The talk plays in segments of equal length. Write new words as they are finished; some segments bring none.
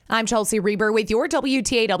I'm Chelsea Reber with your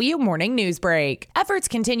WTAW Morning News Break. Efforts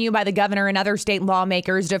continue by the governor and other state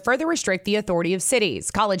lawmakers to further restrict the authority of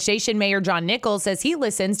cities. College Station Mayor John Nichols says he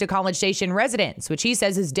listens to College Station residents, which he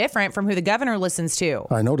says is different from who the governor listens to.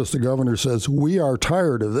 I noticed the governor says, we are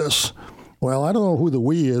tired of this. Well, I don't know who the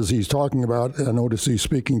we is he's talking about. I notice he's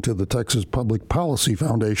speaking to the Texas Public Policy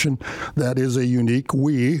Foundation. That is a unique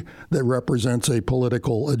we that represents a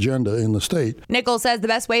political agenda in the state. Nichols says the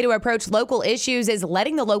best way to approach local issues is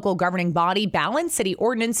letting the local governing body balance city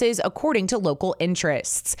ordinances according to local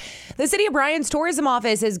interests. The City of Bryan's tourism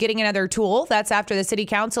office is getting another tool. That's after the city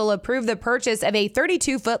council approved the purchase of a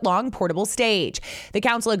 32-foot-long portable stage. The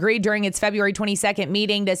council agreed during its February 22nd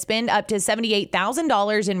meeting to spend up to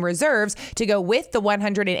 $78,000 in reserves to go with the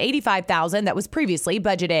 $185,000 that was previously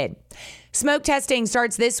budgeted. Smoke testing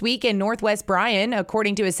starts this week in Northwest Bryan.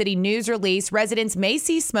 According to a city news release, residents may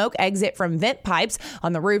see smoke exit from vent pipes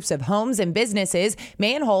on the roofs of homes and businesses,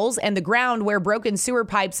 manholes, and the ground where broken sewer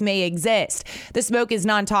pipes may exist. The smoke is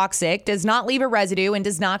non-toxic, does not leave a residue, and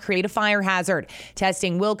does not create a fire hazard.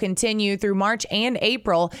 Testing will continue through March and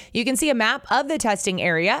April. You can see a map of the testing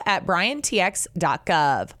area at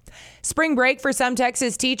bryantx.gov. Spring break for some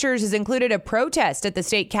Texas teachers has included a protest at the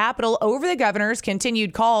state capitol over the governor's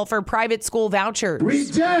continued call for private school vouchers.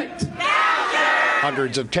 Reject!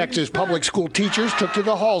 Hundreds of Texas public school teachers took to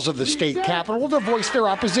the halls of the state capitol to voice their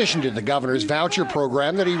opposition to the governor's voucher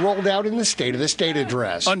program that he rolled out in the State of the State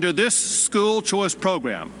address. Under this school choice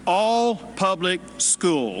program, all public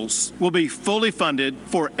schools will be fully funded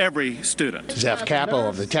for every student. Zeph Capo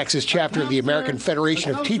of the Texas chapter of the American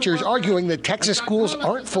Federation of Teachers arguing that Texas schools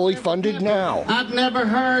aren't fully funded now. I've never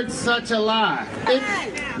heard such a lie.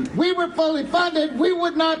 If we were fully funded, we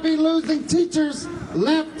would not be losing teachers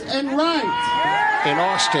left and right. In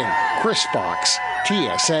Austin, Chris Fox,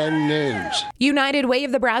 TSN News. United Way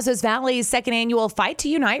of the Brazos Valley's second annual Fight to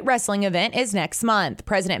Unite wrestling event is next month.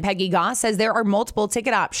 President Peggy Goss says there are multiple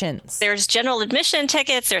ticket options. There's general admission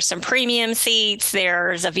tickets, there's some premium seats,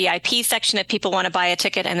 there's a VIP section if people want to buy a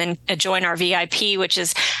ticket and then join our VIP, which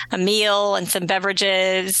is a meal and some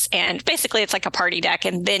beverages, and basically it's like a party deck,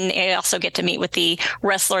 and then you also get to meet with the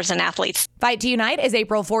wrestlers and athletes. Fight to Unite is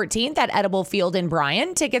April 14th at Edible Field in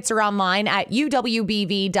Bryan. Tickets are online at uwbv.org/fight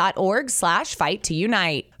to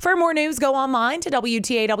unite. For more news, go online to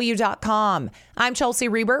WTAW.com. I'm Chelsea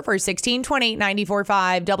Reber for 1620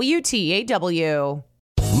 94.5 WTAW.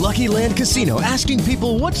 Lucky Land Casino, asking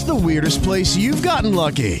people, what's the weirdest place you've gotten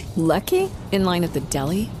lucky? Lucky? In line at the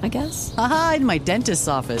deli, I guess? Aha, in my dentist's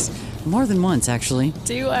office. More than once, actually.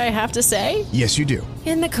 Do I have to say? Yes, you do.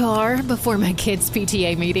 In the car before my kids'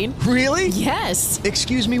 PTA meeting. Really? Yes.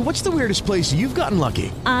 Excuse me, what's the weirdest place you've gotten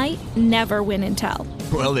lucky? I never win and tell.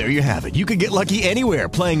 Well, there you have it. You can get lucky anywhere,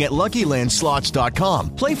 playing at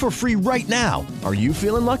LuckyLandSlots.com. Play for free right now. Are you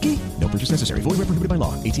feeling lucky? No purchase necessary. Void where prohibited by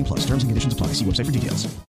law. 18+. Terms and conditions apply. See website for details.